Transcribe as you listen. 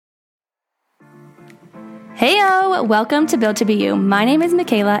Heyo! Welcome to Build to Be You. My name is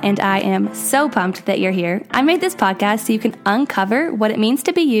Michaela, and I am so pumped that you're here. I made this podcast so you can uncover what it means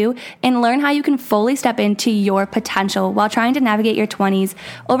to be you and learn how you can fully step into your potential while trying to navigate your 20s,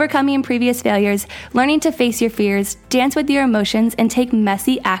 overcoming previous failures, learning to face your fears, dance with your emotions, and take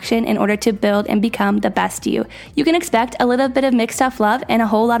messy action in order to build and become the best you. You can expect a little bit of mixed tough love and a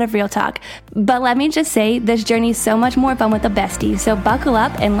whole lot of real talk. But let me just say, this journey is so much more fun with a bestie, so buckle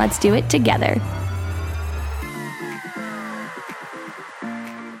up and let's do it together.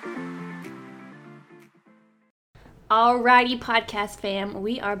 Alrighty, podcast fam,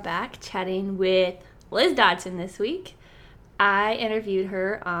 we are back chatting with Liz Dodson this week. I interviewed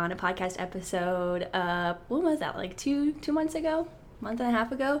her on a podcast episode, when was that, like two months ago? Month and a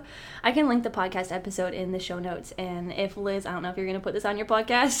half ago? I can link the podcast episode in the show notes, and if Liz, I don't know if you're going to put this on your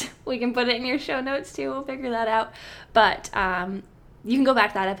podcast, we can put it in your show notes too, we'll figure that out, but you can go back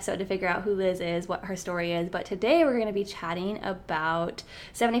to that episode to figure out who Liz is, what her story is. But today we're going to be chatting about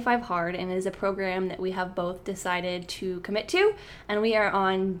 75 Hard, and it is a program that we have both decided to commit to. And we are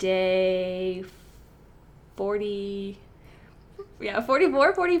on day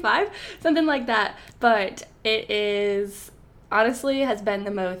 44, 45, something like that. But it is, honestly, has been the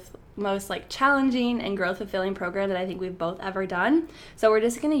most like challenging and growth fulfilling program that I think we've both ever done. So we're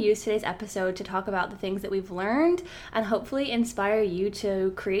just going to use today's episode to talk about the things that we've learned and hopefully inspire you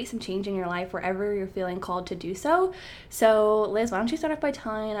to create some change in your life wherever you're feeling called to do so. So Liz, why don't you start off by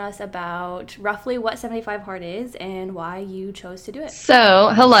telling us about roughly what 75 Hard is and why you chose to do it? So,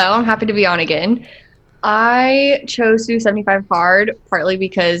 hello, I'm happy to be on again. I chose to do 75 Hard partly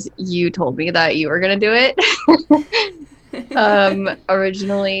because you told me that you were going to do it.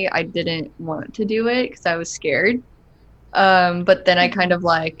 Originally I didn't want to do it because I was scared. But then I kind of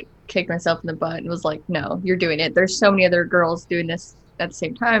like kicked myself in the butt and was like, no, you're doing it. There's so many other girls doing this at the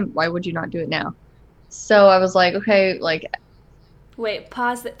same time. Why would you not do it now? So I was like, okay, like. Wait,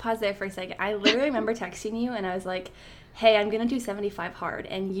 pause there for a second. I literally remember texting you and I was like, hey, I'm going to do 75 Hard.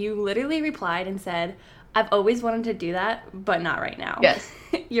 And you literally replied and said, I've always wanted to do that, but not right now. Yes.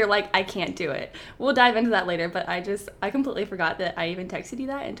 You're like, I can't do it. We'll dive into that later, but I completely forgot that I even texted you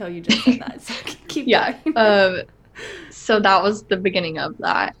that until you just said that. So keep going. So that was the beginning of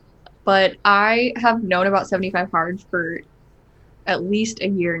that. But I have known about 75 Hard for at least a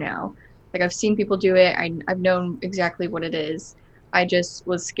year now. Like, I've seen people do it. I've known exactly what it is. I just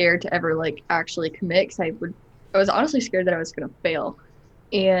was scared to ever, like, actually commit because I was honestly scared that I was going to fail.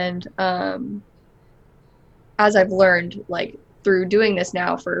 And as I've learned, like, through doing this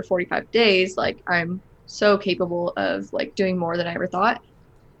now for 45 days, like, I'm so capable of, like, doing more than I ever thought.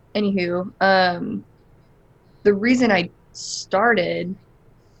 Anywho, the reason I started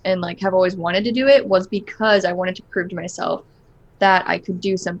and, like, have always wanted to do it was because I wanted to prove to myself that I could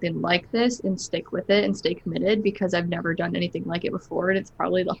do something like this and stick with it and stay committed, because I've never done anything like it before, and it's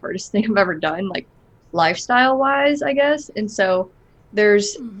probably the hardest thing I've ever done, like, lifestyle-wise, I guess. And so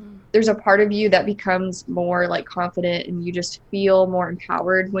there's a part of you that becomes more like confident, and you just feel more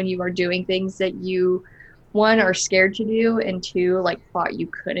empowered when you are doing things that you, one, are scared to do, and two, like, thought you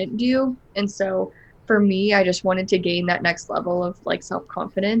couldn't do. And so for me, I just wanted to gain that next level of, like,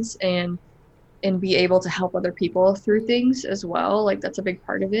 self-confidence and be able to help other people through things as well. Like, that's a big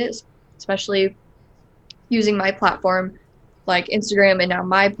part of it, especially using my platform like Instagram and now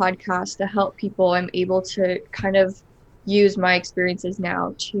my podcast to help people. I'm able to kind of use my experiences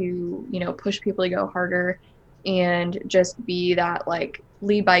now to, you know, push people to go harder and just be that, like,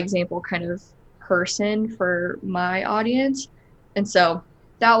 lead by example kind of person for my audience. And so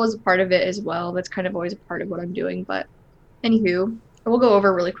that was a part of it as well. That's kind of always a part of what I'm doing. But anywho, we'll go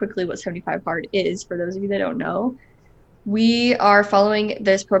over really quickly what 75 Hard is for those of you that don't know. We are following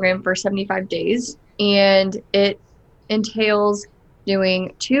this program for 75 days, and it entails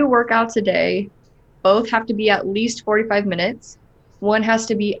doing 2 workouts a day. Both have to be at least 45 minutes. One has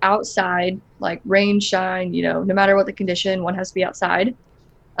to be outside, like rain, shine, you know, no matter what the condition, one has to be outside.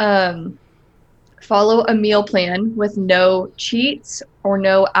 Follow a meal plan with no cheats or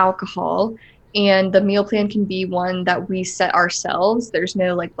no alcohol. And the meal plan can be one that we set ourselves. There's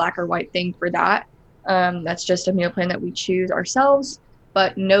no, like, black or white thing for that. That's just a meal plan that we choose ourselves,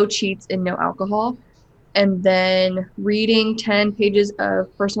 but no cheats and no alcohol. And then reading 10 pages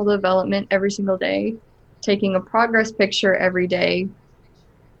of personal development every single day, taking a progress picture every day,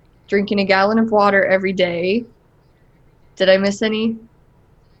 drinking a gallon of water every day. Did I miss any?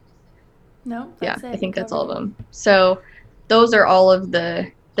 No, that's it. I think that's all of them. So those are all of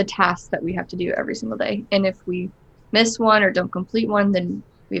the tasks that we have to do every single day. And if we miss one or don't complete one, then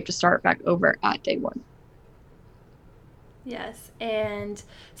we have to start back over at day 1. Yes, and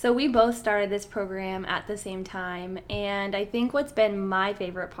so we both started this program at the same time, and I think what's been my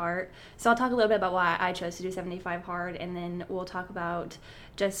favorite part, so I'll talk a little bit about why I chose to do 75 hard, and then we'll talk about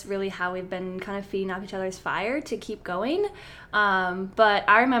just really how we've been kind of feeding off each other's fire to keep going. But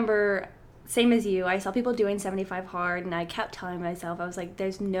I remember, same as you, I saw people doing 75 hard, and I kept telling myself, I was like,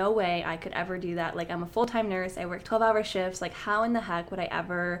 there's no way I could ever do that. Like, I'm a full-time nurse, I work 12-hour shifts, like how in the heck would I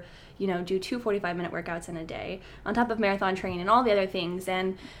ever do two 45-minute workouts in a day on top of marathon training and all the other things.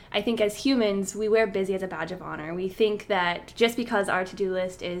 And I think as humans, we wear busy as a badge of honor. We think that just because our to-do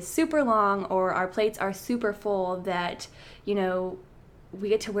list is super long or our plates are super full that, we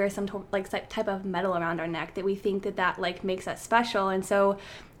get to wear some type of medal around our neck, that we think that like makes us special. And so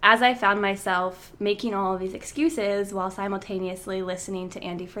as I found myself making all of these excuses while simultaneously listening to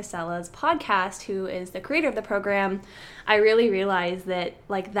Andy Frisella's podcast, who is the creator of the program, I really realized that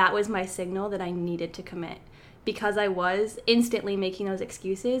like that was my signal that I needed to commit. Because I was instantly making those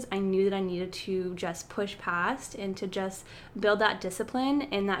excuses, I knew that I needed to just push past and to just build that discipline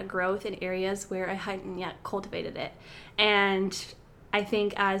and that growth in areas where I hadn't yet cultivated it. And I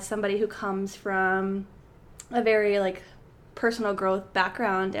think as somebody who comes from a very like personal growth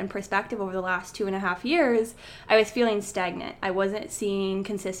background and perspective over the last 2.5 years, I was feeling stagnant. I wasn't seeing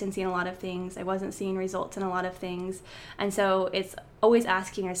consistency in a lot of things. I wasn't seeing results in a lot of things. And so it's always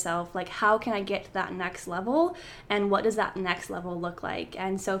asking yourself, like, how can I get to that next level? And what does that next level look like?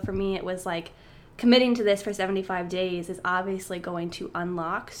 And so for me, it was like, committing to this for 75 days is obviously going to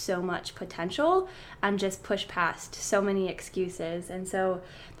unlock so much potential and just push past so many excuses. And so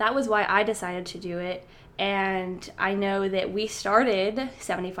that was why I decided to do it. And I know that we started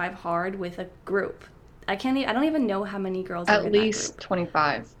 75 hard with a group. I don't even know how many girls were in that group. At least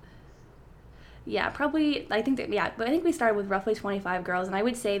 25. Yeah, probably, but I think we started with roughly 25 girls, and I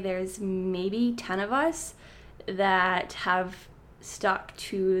would say there's maybe 10 of us that have stuck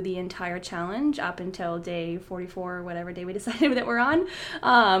to the entire challenge up until day 44 or whatever day we decided that we're on.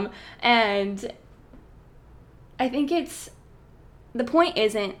 And I think the point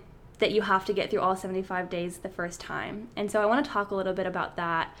isn't that you have to get through all 75 days the first time. And so I want to talk a little bit about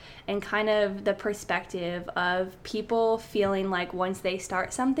that and kind of the perspective of people feeling like once they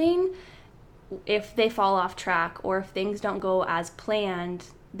start something, if they fall off track or if things don't go as planned,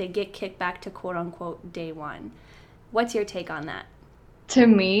 they get kicked back to quote unquote day one. What's your take on that? To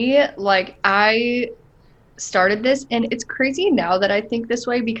me, like, I started this, and it's crazy now that I think this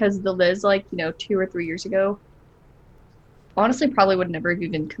way because the Liz, 2 or 3 years ago, honestly probably would never have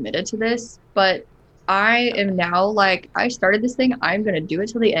even committed to this. But I am now like, I started this thing, I'm going to do it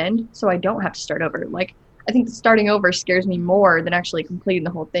till the end so I don't have to start over. Like, I think starting over scares me more than actually completing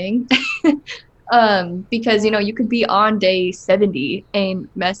the whole thing. Because, you could be on day 70 and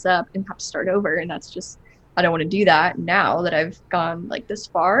mess up and have to start over. And that's just, I don't want to do that now that I've gone like this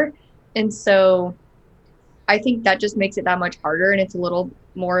far. And so I think that just makes it that much harder. And it's a little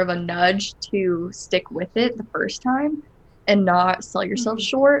more of a nudge to stick with it the first time and not sell yourself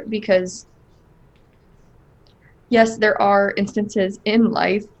short, because yes, there are instances in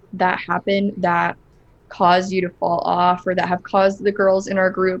life that happen that cause you to fall off or that have caused the girls in our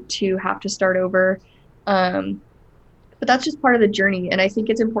group to have to start over. But that's just part of the journey. And I think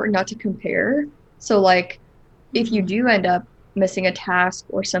it's important not to compare. So like, if you do end up missing a task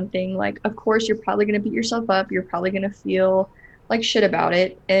or something, like, of course, you're probably going to beat yourself up. You're probably going to feel like shit about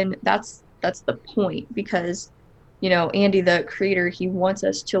it. And that's the point, because, Andy, the creator, he wants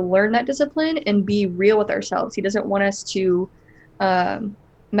us to learn that discipline and be real with ourselves. He doesn't want us to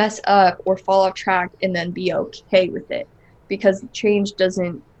mess up or fall off track and then be okay with it, because change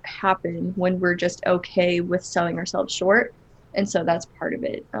doesn't happen when we're just okay with selling ourselves short. And so that's part of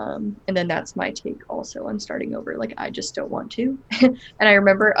it. And then that's my take also on starting over. Like, I just don't want to. And I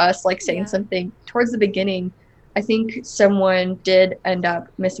remember us saying something towards the beginning. I think someone did end up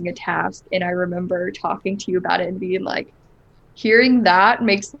missing a task. And I remember talking to you about it and being like, hearing that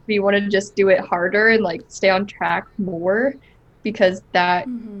makes me want to just do it harder and stay on track more, because that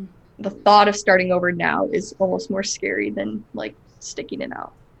the thought of starting over now is almost more scary than sticking it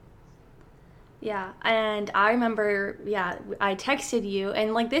out. Yeah, and I remember, I texted you,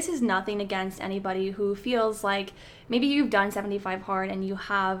 and this is nothing against anybody who feels like maybe you've done 75 hard and you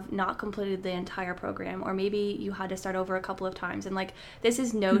have not completed the entire program, or maybe you had to start over a couple of times, and this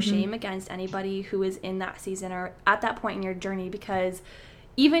is no shame against anybody who is in that season or at that point in your journey, because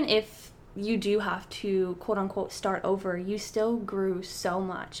even if you do have to quote unquote start over, you still grew so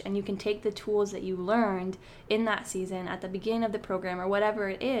much, and you can take the tools that you learned in that season at the beginning of the program or whatever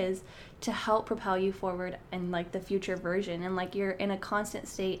it is to help propel you forward in like the future version, and like you're in a constant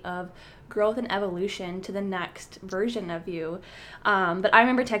state of growth and evolution to the next version of you. But I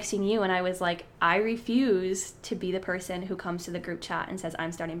remember texting you and I was like, I refuse to be the person who comes to the group chat and says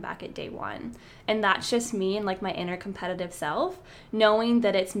I'm starting back at day one. And that's just me and like my inner competitive self, knowing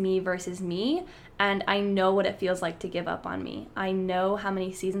that it's me versus me. And I know what it feels like to give up on me. I know how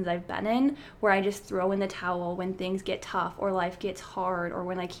many seasons I've been in where I just throw in the towel when things get tough or life gets hard or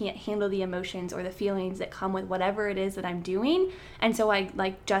when I can't handle the emotions or the feelings that come with whatever it is that I'm doing. And so I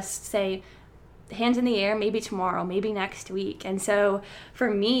like just say, hands in the air, maybe tomorrow, maybe next week. And so for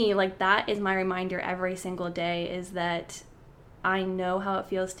me, like that is my reminder every single day, is that I know how it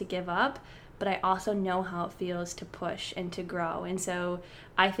feels to give up, but I also know how it feels to push and to grow. And so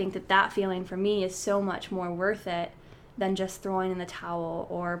I think that that feeling for me is so much more worth it than just throwing in the towel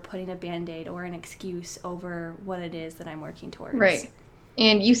or putting a Band-Aid or an excuse over what it is that I'm working towards. Right.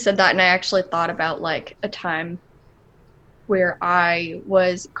 And you said that, and I actually thought about like a time where I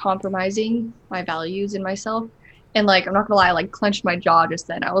was compromising my values and myself. And like, I'm not gonna lie, I like clenched my jaw just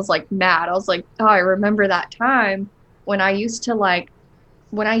then. I was like mad. I was like, oh, I remember that time when I used to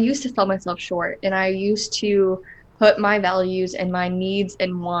sell myself short, and I used to put my values and my needs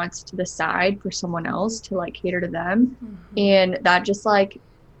and wants to the side for someone else to like cater to them. Mm-hmm. And that just like,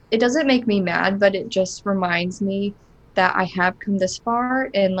 it doesn't make me mad, but it just reminds me that I have come this far,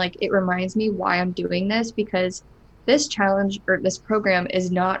 and like it reminds me why I'm doing this, because this challenge or this program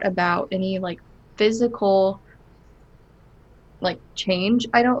is not about any like physical like change.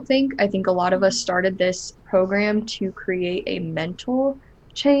 I think a lot of us started this program to create a mental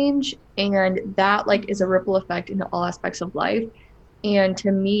change, and that like is a ripple effect into all aspects of life. And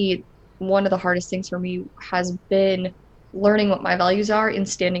to me, one of the hardest things for me has been learning what my values are and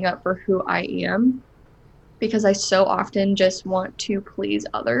standing up for who I am, because I so often just want to please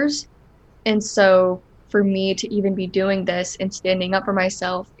others. And so for me to even be doing this and standing up for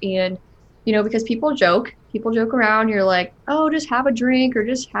myself, and you know, because people joke around, you're like, oh, just have a drink or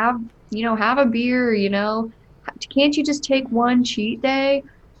just have a beer, you know, can't you just take one cheat day?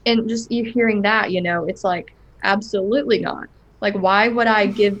 And just you hearing that, you know, it's like, absolutely not. Like, why would I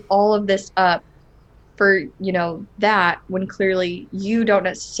give all of this up for, you know, that, when clearly you don't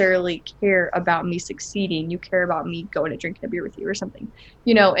necessarily care about me succeeding? You care about me going to drinking a beer with you or something,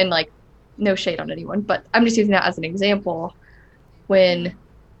 you know. And like, no shade on anyone, but I'm just using that as an example, when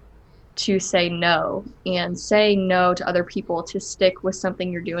to say no, and saying no to other people to stick with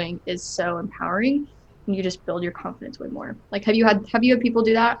something you're doing is so empowering. And you just build your confidence way more. Like, have you had people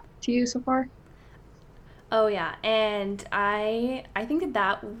do that to you so far? Oh yeah. And I think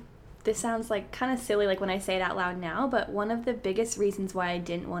that this sounds like kind of silly, like when I say it out loud now, but one of the biggest reasons why I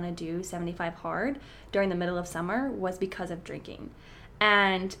didn't want to do 75 hard during the middle of summer was because of drinking.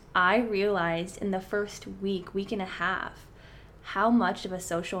 And I realized in the first week and a half, how much of a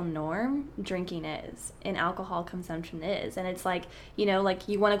social norm drinking is and alcohol consumption is. And it's like, you know, like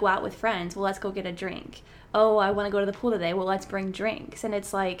you want to go out with friends, well, let's go get a drink. Oh, I want to go to the pool today, well, let's bring drinks. And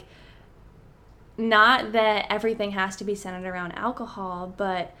it's like, not that everything has to be centered around alcohol,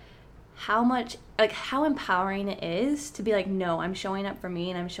 but how empowering it is to be like, no, I'm showing up for me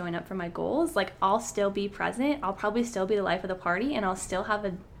and I'm showing up for my goals. Like, I'll still be present, I'll probably still be the life of the party, and I'll still have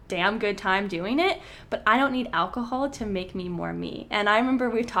a damn good time doing it, but I don't need alcohol to make me more me. And I remember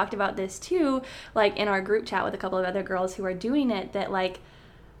we've talked about this too, like in our group chat with a couple of other girls who are doing it, that like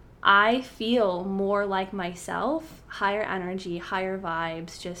I feel more like myself, higher energy, higher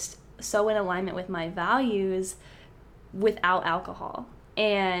vibes, just so in alignment with my values without alcohol.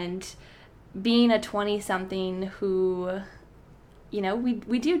 And being a 20-something who, you know, we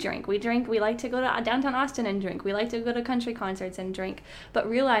do drink. We like to go to downtown Austin and drink. We like to go to country concerts and drink. But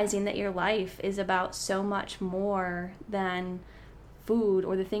realizing that your life is about so much more than food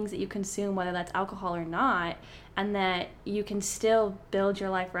or the things that you consume, whether that's alcohol or not, and that you can still build your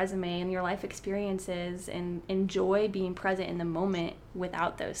life resume and your life experiences and enjoy being present in the moment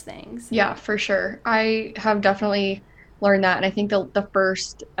without those things. Yeah, for sure. I have definitely learned that. And I think the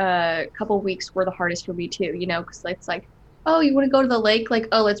first couple weeks were the hardest for me too, you know, because it's like, oh, you want to go to the lake? Like,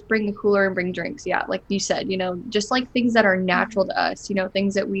 oh, let's bring the cooler and bring drinks. Yeah, like you said, you know, just like things that are natural to us, you know,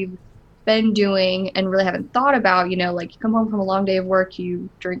 things that we've been doing and really haven't thought about, you know, like you come home from a long day of work, you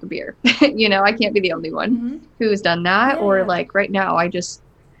drink a beer. You know, I can't be the only one who's done that. Yeah. Or like right now, I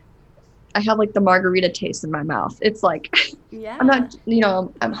have like the margarita taste in my mouth. It's like, yeah. I'm not, you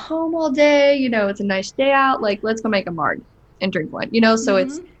know, I'm home all day, you know, it's a nice day out. Like, let's go make a marg and drink one, you know? So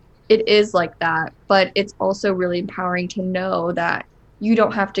it is like that, but it's also really empowering to know that you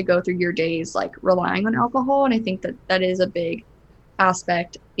don't have to go through your days like relying on alcohol. And I think that is a big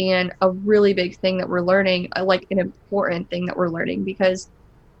aspect and a really big thing that we're learning, like an important thing that we're learning, because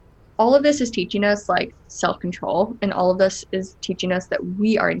all of this is teaching us like self-control, and all of this is teaching us that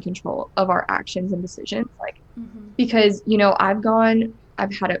we are in control of our actions and decisions. Like, because, you know, I've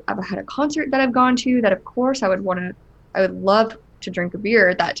had a concert that I've gone to that, of course, I would love to drink a beer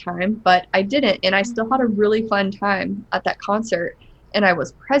at that time, but I didn't. And I still had a really fun time at that concert, and I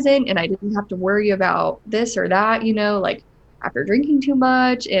was present, and I didn't have to worry about this or that, you know, like after drinking too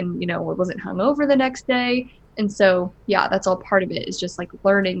much, and, you know, I wasn't hungover the next day. And so, yeah, that's all part of it, is just like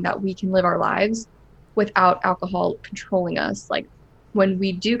learning that we can live our lives without alcohol controlling us. Like, when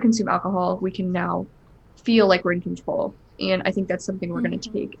we do consume alcohol, we can now feel like we're in control. And I think that's something we're going to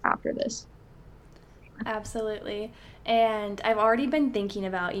take after this. Absolutely. And I've already been thinking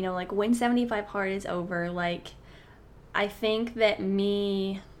about, you know, like when 75 Hard is over, like I think that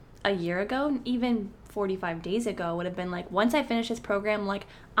me a year ago, even 45 days ago, would have been like, once I finish this program, like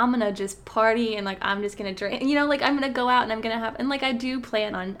I'm gonna just party, and like I'm just gonna drink, you know, like I'm gonna go out and I'm gonna have, and like I do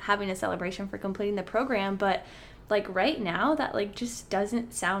plan on having a celebration for completing the program, but like right now that like just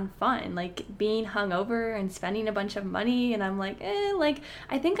doesn't sound fun, like being hungover and spending a bunch of money, and I'm like, like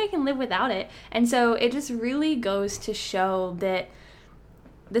I think I can live without it. And so it just really goes to show that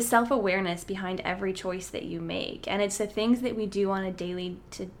the self-awareness behind every choice that you make, and it's the things that we do on a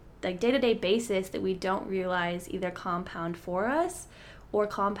day-to-day basis that we don't realize either compound for us or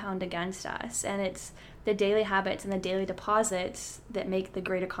compound against us. And it's the daily habits and the daily deposits that make the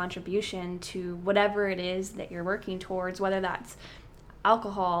greater contribution to whatever it is that you're working towards, whether that's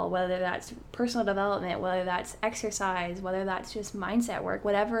alcohol, whether that's personal development, whether that's exercise, whether that's just mindset work,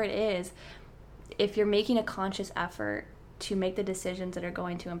 whatever it is. If you're making a conscious effort to make the decisions that are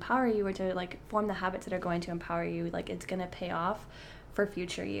going to empower you, or to like form the habits that are going to empower you, like it's going to pay off for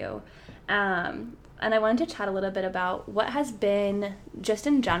future you. And I wanted to chat a little bit about what has been, just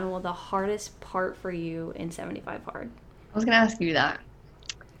in general, the hardest part for you in 75 Hard. I was going to ask you that.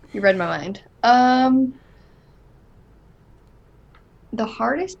 You read my mind. The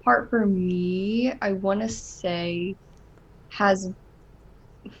hardest part for me, I want to say,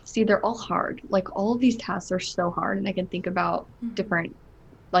 they're all hard. Like, all of these tasks are so hard, and I can think about different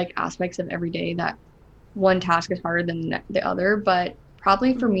like aspects of every day that one task is harder than the other, but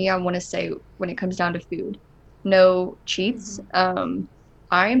probably for me, I want to say when it comes down to food, no cheats.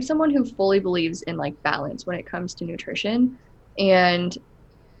 I am someone who fully believes in like balance when it comes to nutrition, and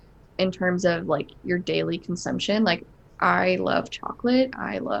in terms of like your daily consumption. Like, I love chocolate,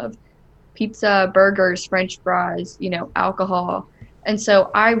 I love pizza, burgers, French fries, you know, alcohol. And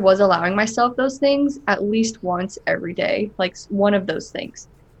so I was allowing myself those things at least once every day, like one of those things.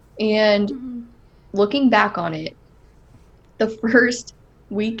 And looking back on it, the first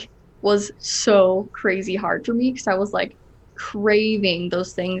week was so crazy hard for me, because I was like craving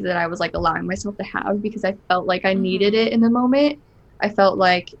those things that I was like allowing myself to have, because I felt like I needed it in the moment. I felt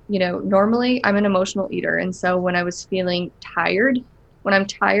like, you know, normally I'm an emotional eater. And so when I was feeling tired, when I'm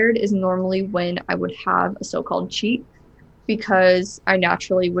tired is normally when I would have a so-called cheat, because I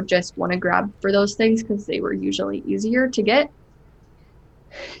naturally would just want to grab for those things because they were usually easier to get.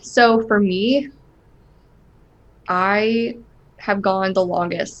 So for me, I have gone the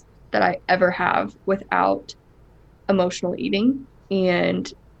longest that I ever have without emotional eating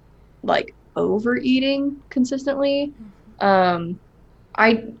and like overeating consistently.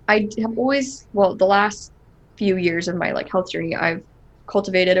 I have always, well, the last few years of my like health journey, I've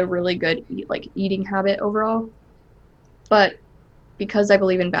cultivated a really good eating habit overall. But because I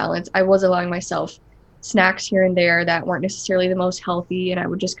believe in balance, I was allowing myself snacks here and there that weren't necessarily the most healthy, and I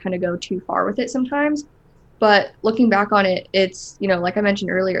would just kind of go too far with it sometimes. But looking back on it, it's, you know, like I mentioned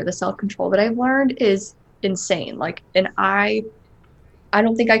earlier, the self-control that I've learned is insane. Like, and I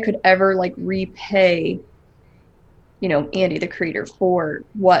don't think I could ever like repay, you know, Andy, the creator, for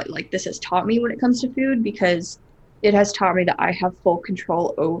what like this has taught me when it comes to food, because it has taught me that I have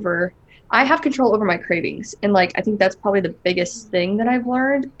control over my cravings. And like, I think that's probably the biggest thing that I've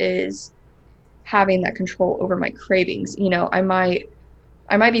learned, is having that control over my cravings. You know, I might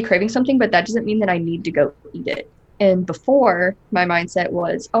be craving something, but that doesn't mean that I need to go eat it. And before, my mindset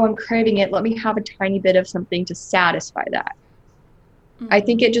was, oh, I'm craving it, let me have a tiny bit of something to satisfy that. I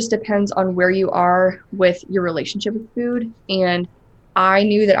think it just depends on where you are with your relationship with food. And I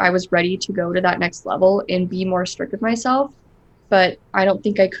knew that I was ready to go to that next level and be more strict with myself. But I don't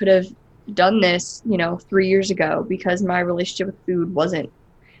think I could have done this, you know, 3 years ago, because my relationship with food wasn't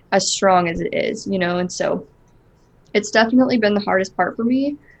as strong as it is, you know. And so it's definitely been the hardest part for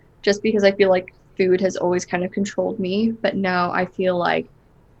me, just because I feel like food has always kind of controlled me. But now I feel like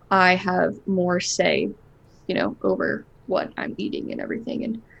I have more say, you know, over what I'm eating and everything.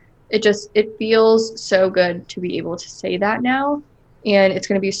 And it feels so good to be able to say that now. And it's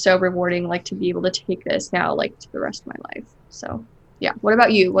going to be so rewarding, like, to be able to take this now, like, to the rest of my life. So, yeah. What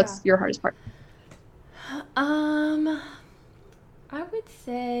about you? What's your hardest part? I would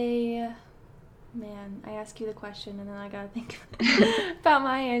say, man, I ask you the question and then I gotta think about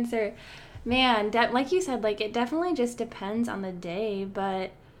my answer. Man, like you said, like, it definitely just depends on the day,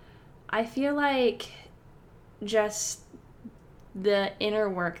 but I feel like just the inner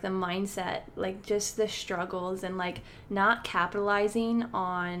work, the mindset, like just the struggles and like not capitalizing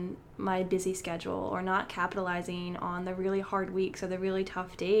on my busy schedule or not capitalizing on the really hard weeks or the really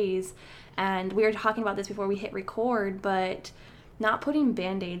tough days. And we were talking about this before we hit record, but not putting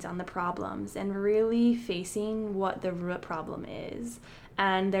band-aids on the problems and really facing what the root problem is.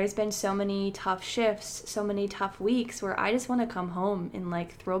 And there's been so many tough shifts, so many tough weeks where I just want to come home and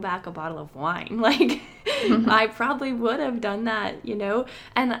like throw back a bottle of wine. Like I probably would have done that, you know?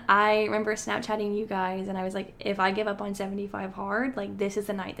 And I remember Snapchatting you guys and I was like, if I give up on 75 hard, like this is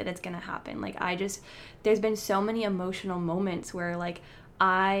the night that it's going to happen. Like there's been so many emotional moments where like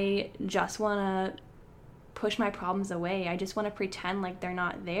I just want to push my problems away. I just want to pretend like they're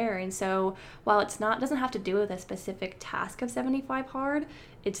not there. And so while doesn't have to do with a specific task of 75 hard,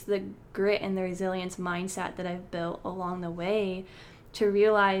 it's the grit and the resilience mindset that I've built along the way to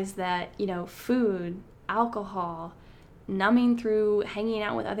realize that, you know, food, alcohol, numbing through hanging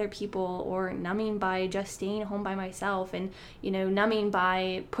out with other people, or numbing by just staying home by myself, and, you know, numbing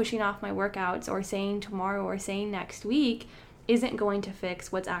by pushing off my workouts or saying tomorrow or saying next week isn't going to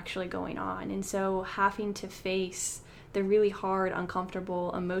fix what's actually going on. And so having to face the really hard,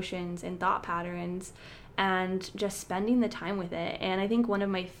 uncomfortable emotions and thought patterns and just spending the time with it. And I think one of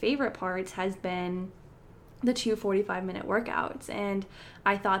my favorite parts has been the 2 45-minute workouts. And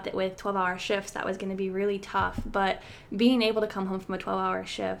I thought that with 12-hour shifts, that was going to be really tough. But being able to come home from a 12-hour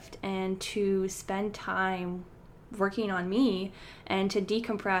shift and to spend time working on me and to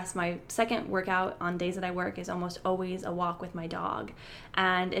decompress. My second workout on days that I work is almost always a walk with my dog.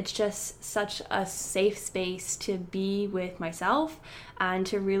 And it's just such a safe space to be with myself and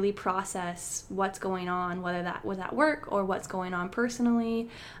to really process what's going on, whether that was at work or what's going on personally.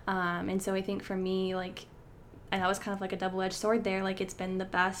 And so I think for me, like, and that was kind of like a double-edged sword there. Like, it's been the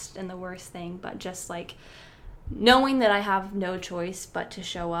best and the worst thing, but just like knowing that I have no choice but to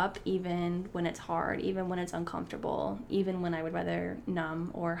show up even when it's hard, even when it's uncomfortable, even when I would rather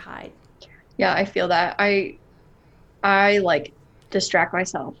numb or hide. Yeah, I feel that. I like distract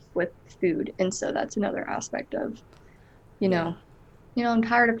myself with food, and so that's another aspect of, you know, I'm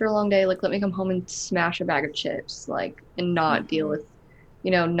tired after a long day, like let me come home and smash a bag of chips, like, and not deal with,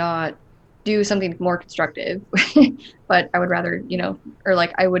 not do something more constructive. But I would rather, or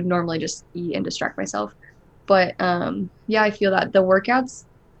like I would normally just eat and distract myself. But yeah, I feel that the workouts,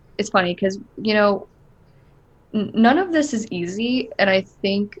 it's funny because, none of this is easy. And I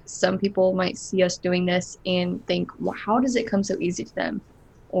think some people might see us doing this and think, well, how does it come so easy to them?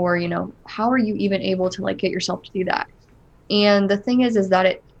 Or, how are you even able to like get yourself to do that? And the thing is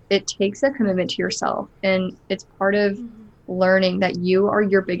that it takes a commitment to yourself. And it's part of learning that you are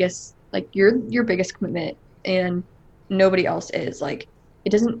your biggest, like your biggest commitment, and nobody else is. Like,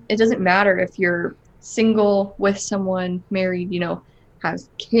 it doesn't matter if you're single, with someone, married, has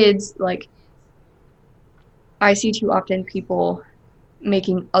kids. Like, I see too often people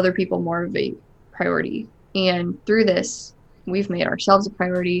making other people more of a priority. And through this, we've made ourselves a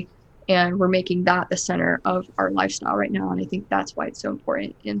priority, and we're making that the center of our lifestyle right now. And I think that's why it's so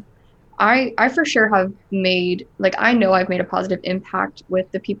important. And I for sure have made, like, I know I've made a positive impact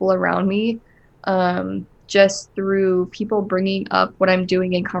with the people around me, just through people bringing up what I'm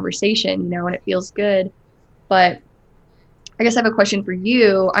doing in conversation, and it feels good. But I guess I have a question for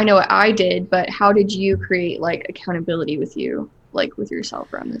you. I know what I did, but how did you create like accountability with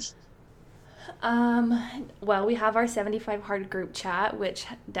yourself around this? Well, we have our 75 hard group chat, which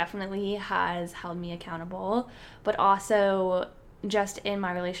definitely has held me accountable, but also just in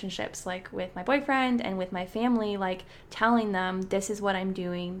my relationships, like with my boyfriend and with my family, like telling them, this is what I'm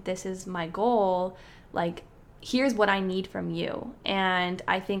doing, this is my goal, like, here's what I need from you. And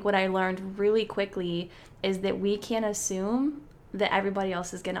I think what I learned really quickly is that we can't assume that everybody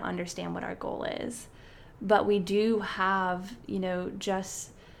else is going to understand what our goal is. But we do have,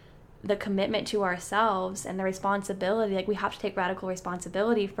 just the commitment to ourselves and the responsibility. Like, we have to take radical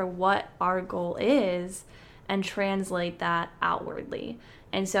responsibility for what our goal is and translate that outwardly.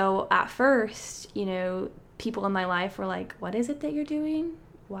 And so at first, people in my life were like, what is it that you're doing?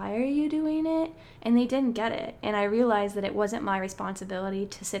 why are you doing it? And they didn't get it. And I realized that it wasn't my responsibility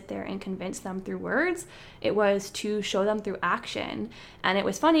to sit there and convince them through words. It was to show them through action. And it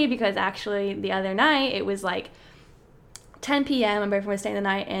was funny because actually the other night it was like 10 p.m. My boyfriend was staying the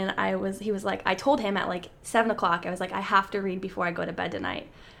night, and he was like, I told him at like 7 o'clock, I was like, I have to read before I go to bed tonight.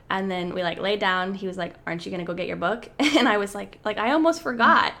 And then we like laid down. He was like, aren't you going to go get your book? And I was like, I almost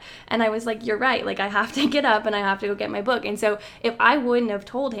forgot. And I was like, you're right. Like, I have to get up and I have to go get my book. And so if I wouldn't have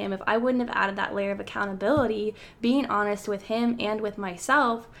told him, if I wouldn't have added that layer of accountability, being honest with him and with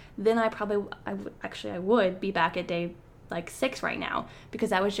myself, then I would be back at day like 6 right now, because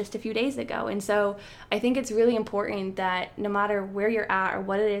that was just a few days ago. And so I think it's really important that no matter where you're at or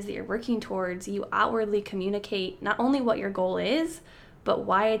what it is that you're working towards, you outwardly communicate not only what your goal is, but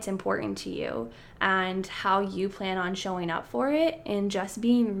why it's important to you and how you plan on showing up for it, and just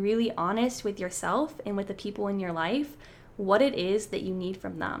being really honest with yourself and with the people in your life, what it is that you need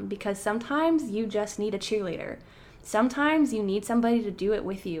from them. Because sometimes you just need a cheerleader. Sometimes you need somebody to do it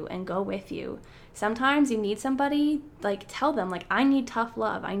with you and go with you. Sometimes you need somebody, like, tell them, like, I need tough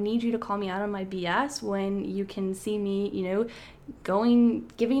love. I need you to call me out on my BS when you can see me,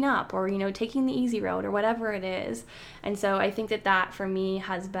 giving up, or, taking the easy road, or whatever it is. And so I think that for me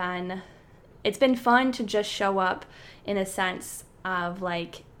it's been fun to just show up in a sense of,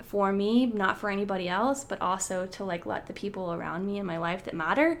 like, for me, not for anybody else, but also to, like, let the people around me in my life that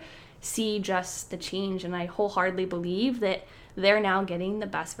matter see just the change. And I wholeheartedly believe that they're now getting the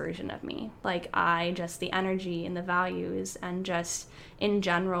best version of me. Like, the energy and the values and just in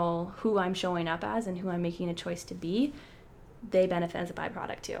general who I'm showing up as and who I'm making a choice to be, they benefit as a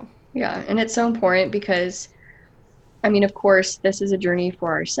byproduct too. Yeah, and it's so important because, I mean, of course, this is a journey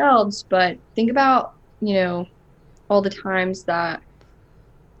for ourselves, but think about, all the times that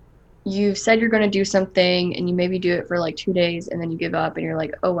you've said you're going to do something and you maybe do it for like 2 days and then you give up and you're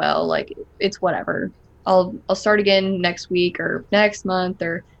like, oh, well, like, it's whatever. I'll start again next week or next month,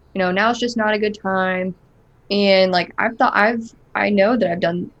 or, now it's just not a good time. And like, I know that I've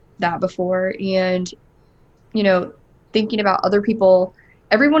done that before. And, thinking about other people,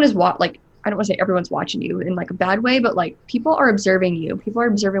 everyone is I don't want to say everyone's watching you in like a bad way, but like, people are observing you. People are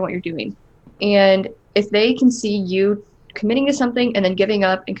observing what you're doing. And if they can see you committing to something and then giving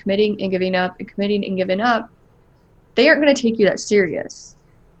up and committing and giving up and committing and giving up, they aren't going to take you that serious.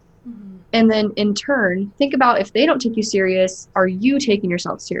 Mm-hmm. And then in turn, think about, if they don't take you serious, are you taking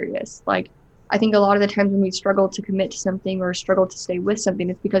yourself serious? Like, I think a lot of the times when we struggle to commit to something or struggle to stay with something,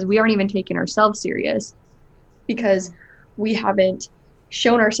 it's because we aren't even taking ourselves serious, because we haven't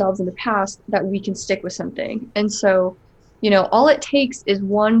shown ourselves in the past that we can stick with something. And so, all it takes is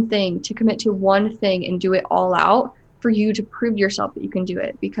one thing, to commit to one thing and do it all out, for you to prove to yourself that you can do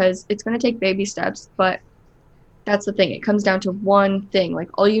it, because it's going to take baby steps. But that's the thing. It comes down to one thing. Like,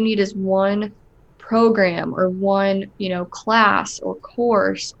 all you need is one program or one, class or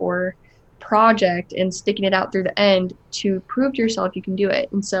course or project, and sticking it out through the end to prove to yourself you can do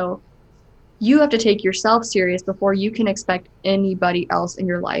it. And so you have to take yourself serious before you can expect anybody else in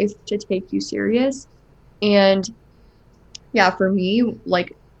your life to take you serious. And yeah, for me,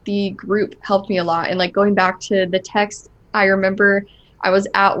 like, the group helped me a lot. And like, going back to the text, I remember I was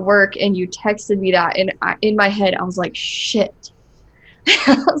at work and you texted me that, and in my head, I was like, shit.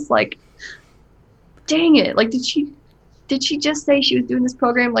 I was like, dang it. Like, did she just say she was doing this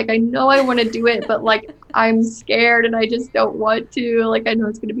program? Like, I know I want to do it, but like, I'm scared and I just don't want to. Like, I know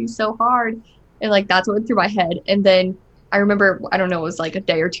it's going to be so hard. And like, that's what went through my head. And then I remember, I don't know, it was like a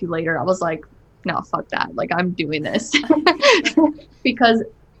day or two later, I was like, no, fuck that. Like, I'm doing this. Because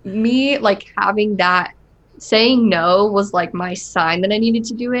me, like, having that, saying no was like my sign that I needed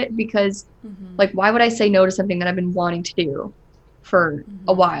to do it. Because like, why would I say no to something that I've been wanting to do for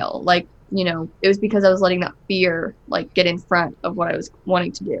a while? Like, it was because I was letting that fear like get in front of what I was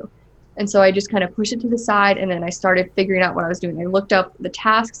wanting to do. And so I just kind of pushed it to the side, and then I started figuring out what I was doing. I looked up the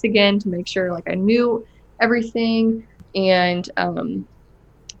tasks again to make sure like I knew everything. And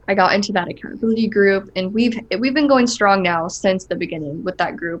I got into that accountability group, and we've been going strong now since the beginning with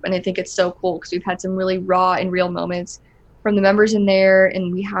that group. And I think it's so cool because we've had some really raw and real moments from the members in there.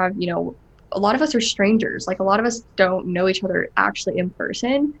 And we have, a lot of us are strangers. Like, a lot of us don't know each other actually in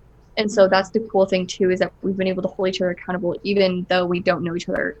person. And so that's the cool thing too, is that we've been able to hold each other accountable, even though we don't know each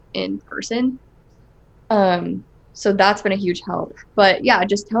other in person. So that's been a huge help. But yeah,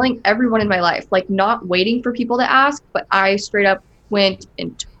 just telling everyone in my life, like, not waiting for people to ask, but I straight up went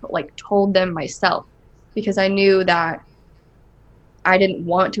and told them myself, because I knew that I didn't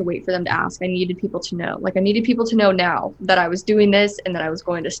want to wait for them to ask. I needed people to know. Like, I needed people to know now that I was doing this and that I was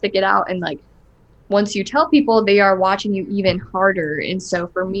going to stick it out. And like, once you tell people, they are watching you even harder. And so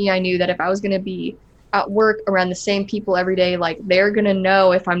for me, I knew that if I was going to be at work around the same people every day, like they're going to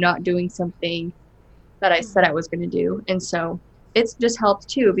know if I'm not doing something that I said I was going to do. And so it's just helped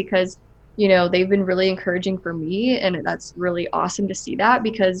too, because, you know, they've been really encouraging for me. And that's really awesome to see that,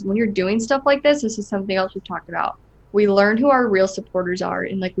 because when you're doing stuff like this is something else we've talked about. We learn who our real supporters are,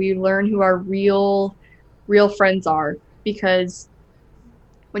 and like we learn who our real friends are, because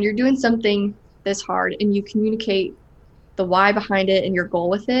when you're doing something this hard and you communicate the why behind it and your goal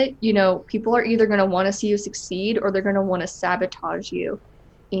with it, you know, people are either going to want to see you succeed, or they're going to want to sabotage you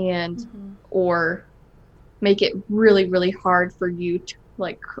and or make it really, really hard for you to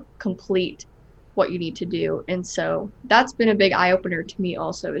like complete what you need to do. And so that's been a big eye opener to me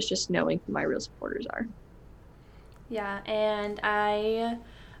also, is just knowing who my real supporters are. Yeah, and I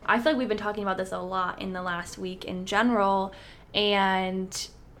feel like we've been talking about this a lot in the last week in general, and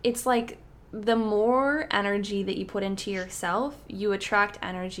it's like the more energy that you put into yourself, you attract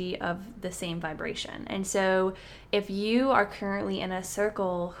energy of the same vibration. And so if you are currently in a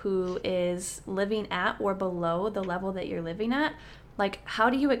circle who is living at or below the level that you're living at, like, how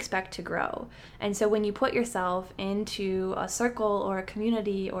do you expect to grow? And so when you put yourself into a circle or a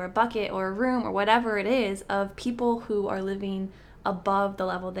community or a bucket or a room or whatever it is of people who are living above the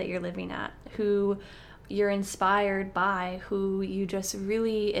level that you're living at, who you're inspired by, who you just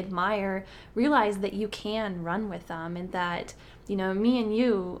really admire, realize that you can run with them, and that, you know, me and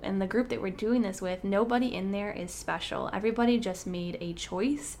you and the group that we're doing this with, nobody in there is special. Everybody just made a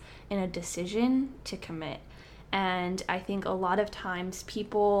choice and a decision to commit. And I think a lot of times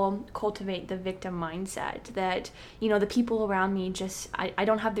people cultivate the victim mindset that, you know, the people around me just, I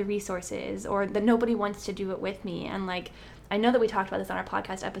don't have the resources, or that nobody wants to do it with me. And like, I know that we talked about this on our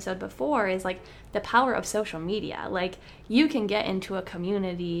podcast episode before, is like the power of social media. Like, you can get into a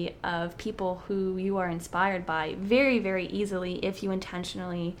community of people who you are inspired by very, very easily if you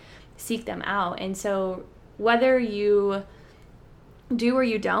intentionally seek them out. And so whether you do or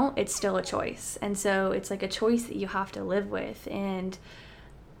you don't, it's still a choice. And so it's like a choice that you have to live with. And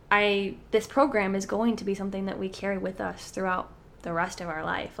this program is going to be something that we carry with us throughout the rest of our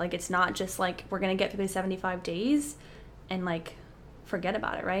life. Like, it's not just like we're going to get through the 75 days and like forget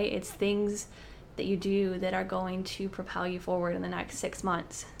about it, right? It's things that you do that are going to propel you forward in the next 6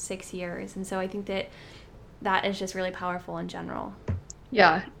 months, 6 years. And so I think that is just really powerful in general.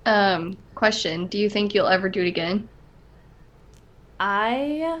 Yeah. Question, do you think you'll ever do it again?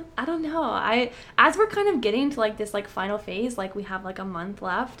 I don't know. As we're kind of getting to like this like final phase, like we have like a month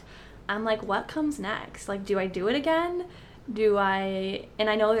left, I'm like, what comes next? Like, do I do it again? And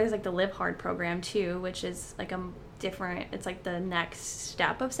I know there's like the Live Hard program too, which is like it's like the next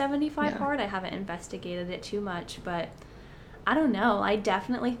step of 75 Hard. I haven't investigated it too much, but I don't know. I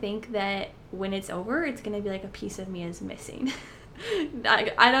definitely think that when it's over, it's going to be like a piece of me is missing.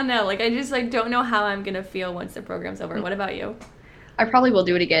 I don't know. Like, I just like don't know how I'm going to feel once the program's over. What about you? I probably will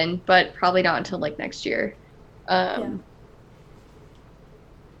do it again, but probably not until like next year. I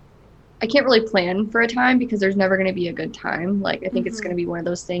can't really plan for a time, because there's never going to be a good time. Like, I think it's going to be one of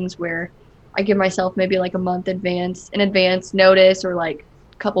those things where I give myself maybe like a month in advance notice, or like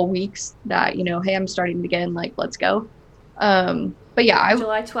a couple weeks that, you know, hey, I'm starting again, like, let's go. But yeah,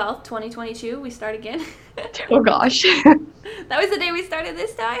 July 12th, 2022, we start again. Oh gosh. That was the day we started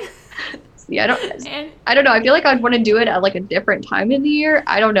this time. Yeah, I don't know. I feel like I'd want to do it at like a different time in the year.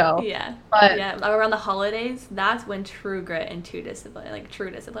 I don't know. Yeah. But yeah, around the holidays, that's when true grit and true discipline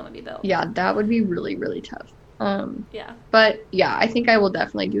would be built. Yeah, that would be really, really tough. Yeah. But yeah, I think I will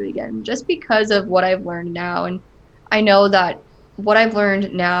definitely do it again, just because of what I've learned now. And I know that what I've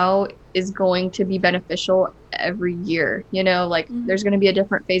learned now is going to be beneficial every year. You know, like there's going to be a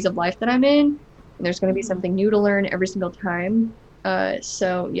different phase of life that I'm in, and there's going to be something new to learn every single time.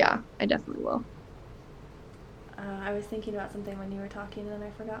 So yeah, I definitely will. I was thinking about something when you were talking, and then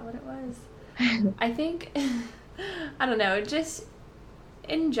I forgot what it was. I think, I don't know, just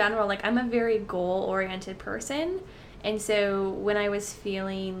in general, like, I'm a very goal-oriented person, and so when I was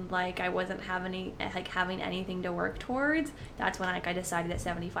feeling like I wasn't having anything to work towards, that's when I decided that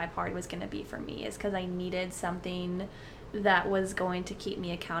 75 Hard was going to be for me, is because I needed something that was going to keep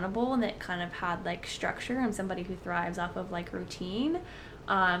me accountable and that kind of had like structure. I'm somebody who thrives off of like routine.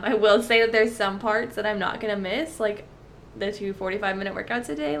 I will say that there's some parts that I'm not going to miss, like the 2 45-minute workouts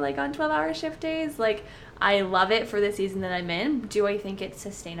a day, like on 12-hour shift days. Like, I love it for the season that I'm in. Do I think it's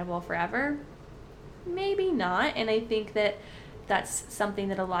sustainable forever? Maybe not. And I think that that's something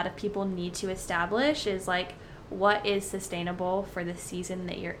that a lot of people need to establish, is like, what is sustainable for the season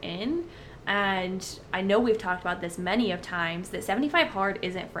that you're in. And I know we've talked about this many of times, that 75 hard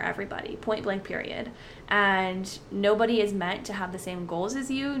isn't for everybody, point blank period. And nobody is meant to have the same goals as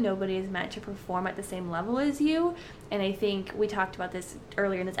you. Nobody is meant to perform at the same level as you. And I think we talked about this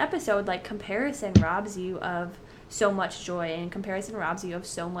earlier in this episode, like comparison robs you of so much joy, and comparison robs you of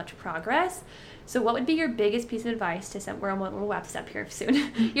so much progress. So what would be your biggest piece of advice to we'll wrap this up here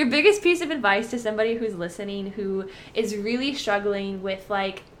soon. Your biggest piece of advice to somebody who's listening, who is really struggling with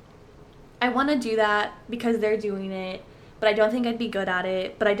like, I want to do that because they're doing it, but I don't think I'd be good at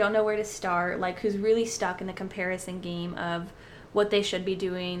it, but I don't know where to start, like who's really stuck in the comparison game of what they should be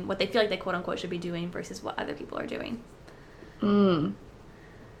doing, what they feel like they quote unquote should be doing versus what other people are doing?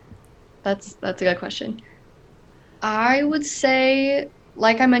 That's a good question. I would say,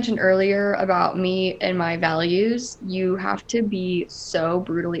 like I mentioned earlier about me and my values, you have to be so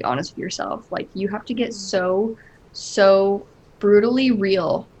brutally honest with yourself. Like you have to get so brutally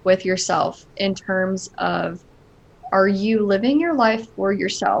real with yourself in terms of, are you living your life for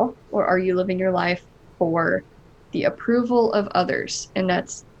yourself, or are you living your life for the approval of others? And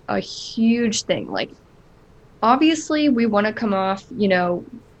that's a huge thing. Like obviously we want to come off,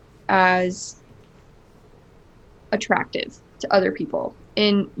 as attractive to other people,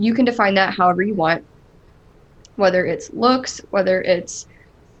 and you can define that however you want, whether it's looks, whether it's,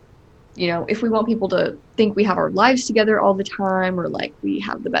 if we want people to think we have our lives together all the time, or like we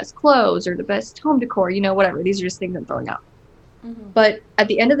have the best clothes or the best home decor, whatever. These are just things I'm throwing out. Mm-hmm. But at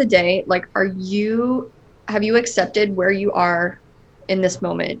the end of the day, like, have you accepted where you are in this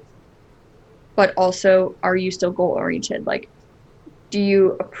moment? But also, are you still goal oriented? Like, do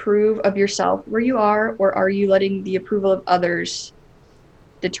you approve of yourself where you are, or are you letting the approval of others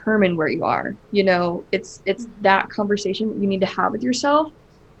determine where you are? It's that conversation that you need to have with yourself.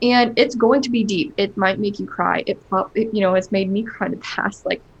 And it's going to be deep. It might make you cry. It's made me cry in the past.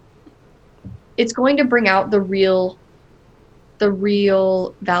 Like, it's going to bring out the real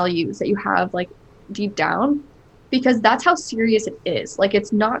values that you have, like, deep down, because that's how serious it is. Like,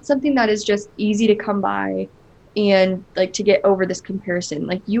 it's not something that is just easy to come by and like to get over this comparison.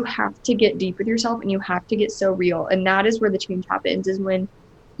 Like, you have to get deep with yourself, and you have to get so real. And that is where the change happens, is when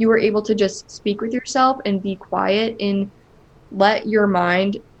you are able to just speak with yourself and be quiet and let your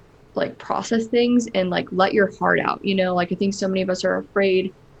mind like process things and like let your heart out. Like, I think so many of us are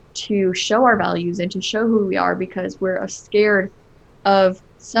afraid to show our values and to show who we are because we're scared of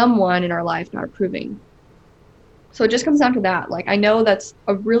someone in our life not approving. So it just comes down to that. Like, I know that's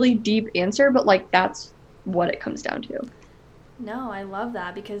a really deep answer, but like that's what it comes down to. No, I love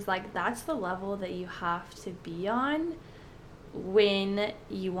that, because like that's the level that you have to be on when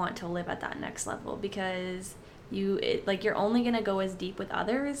you want to live at that next level, because you're only going to go as deep with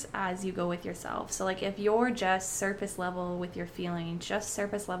others as you go with yourself. So like if you're just surface level with your feelings, just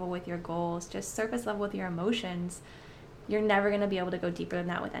surface level with your goals, just surface level with your emotions, you're never going to be able to go deeper than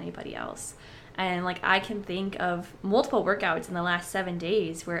that with anybody else. And like I can think of multiple workouts in the last 7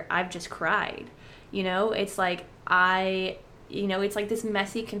 days where I've just cried. It's like it's like this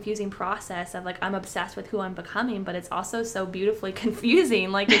messy, confusing process of like, I'm obsessed with who I'm becoming, but it's also so beautifully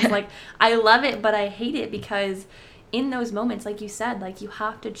confusing. Like, it's like, I love it, but I hate it, because in those moments, like you said, like you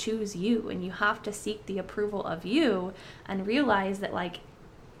have to choose you, and you have to seek the approval of you, and realize that like,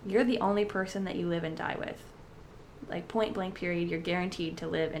 you're the only person that you live and die with. Like, point blank period, you're guaranteed to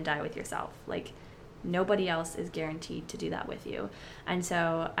live and die with yourself. Like, nobody else is guaranteed to do that with you. And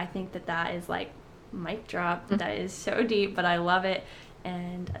so I think that is like, mic drop. That is so deep, but I love it.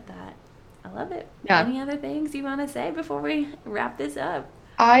 And I love it. Yeah. Any other things you want to say before we wrap this up?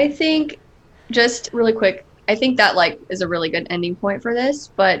 I think, just really quick, I think that like is a really good ending point for this,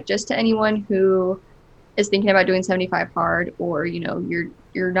 but just to anyone who is thinking about doing 75 hard, or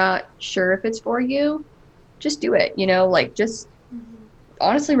you're not sure if it's for you, just do it. Like, just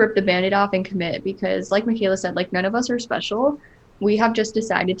honestly rip the Band-Aid off and commit, because like Michaela said, like, none of us are special. We have just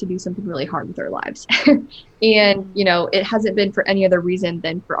decided to do something really hard with our lives. And, it hasn't been for any other reason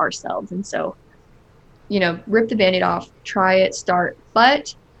than for ourselves. And so, rip the Band-Aid off, try it, start,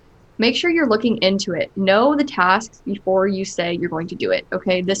 but make sure you're looking into it. Know the tasks before you say you're going to do it.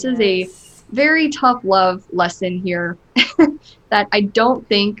 Okay. This is a very tough love lesson here that I didn't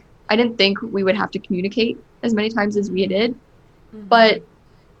think we would have to communicate as many times as we did, but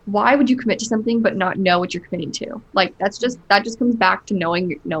why would you commit to something but not know what you're committing to? Like, that just comes back to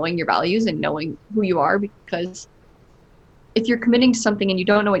knowing your values and knowing who you are, because if you're committing to something and you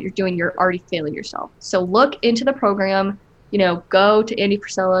don't know what you're doing, you're already failing yourself. So look into the program, go to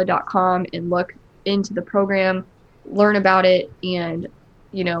andyfrisella.com and look into the program, learn about it. And,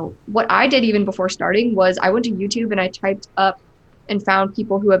 what I did even before starting was I went to YouTube and I typed up and found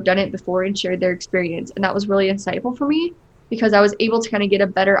people who have done it before and shared their experience. And that was really insightful for me because I was able to kind of get a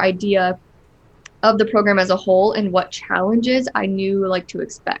better idea of the program as a whole and what challenges I knew like to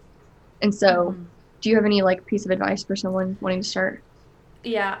expect. And so do you have any like piece of advice for someone wanting to start?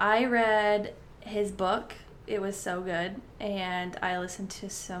 Yeah, I read his book. It was so good. And I listened to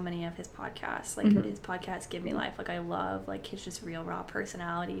so many of his podcasts. Like his podcasts give me life. Like I love like his just real raw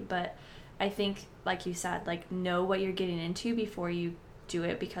personality. But I think, like you said, like know what you're getting into before you do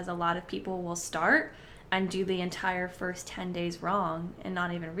it, because a lot of people will start and do the entire first 10 days wrong and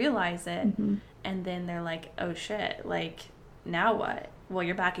not even realize it. And then they're like, oh shit, like now what? Well,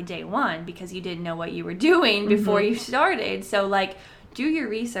 you're back at day one because you didn't know what you were doing before you started. So like do your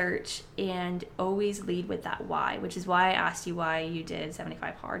research and always lead with that why, which is why I asked you why you did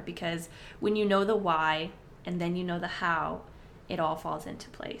 75 Hard, because when you know the why and then you know the how, it all falls into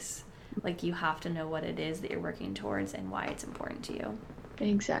place. Like you have to know what it is that you're working towards and why it's important to you.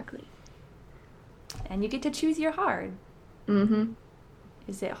 Exactly. And you get to choose your hard.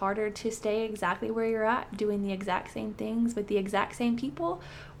 Is it harder to stay exactly where you're at, doing the exact same things with the exact same people?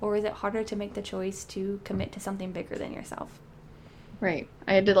 Or is it harder to make the choice to commit to something bigger than yourself? Right.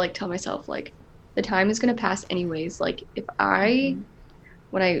 I had to like tell myself like the time is going to pass anyways. Like if I,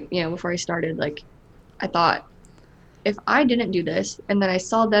 when I, before I started, like I thought if I didn't do this and then I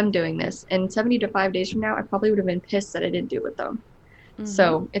saw them doing this and 75 days from now, I probably would have been pissed that I didn't do it with them.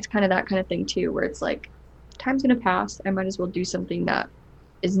 So it's kind of that kind of thing too, where it's like time's going to pass. I might as well do something that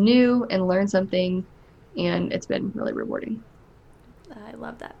is new and learn something. And it's been really rewarding. I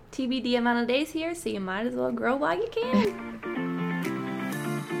love that. TBD amount of days here, so you might as well grow while you can.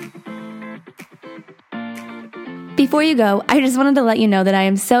 Before you go, I just wanted to let you know that I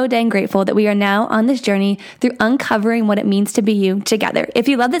am so dang grateful that we are now on this journey through uncovering what it means to be you together. If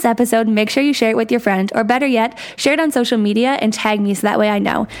you love this episode, make sure you share it with your friend, or better yet, share it on social media and tag me so that way I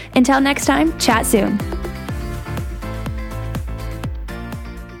know. Until next time, chat soon.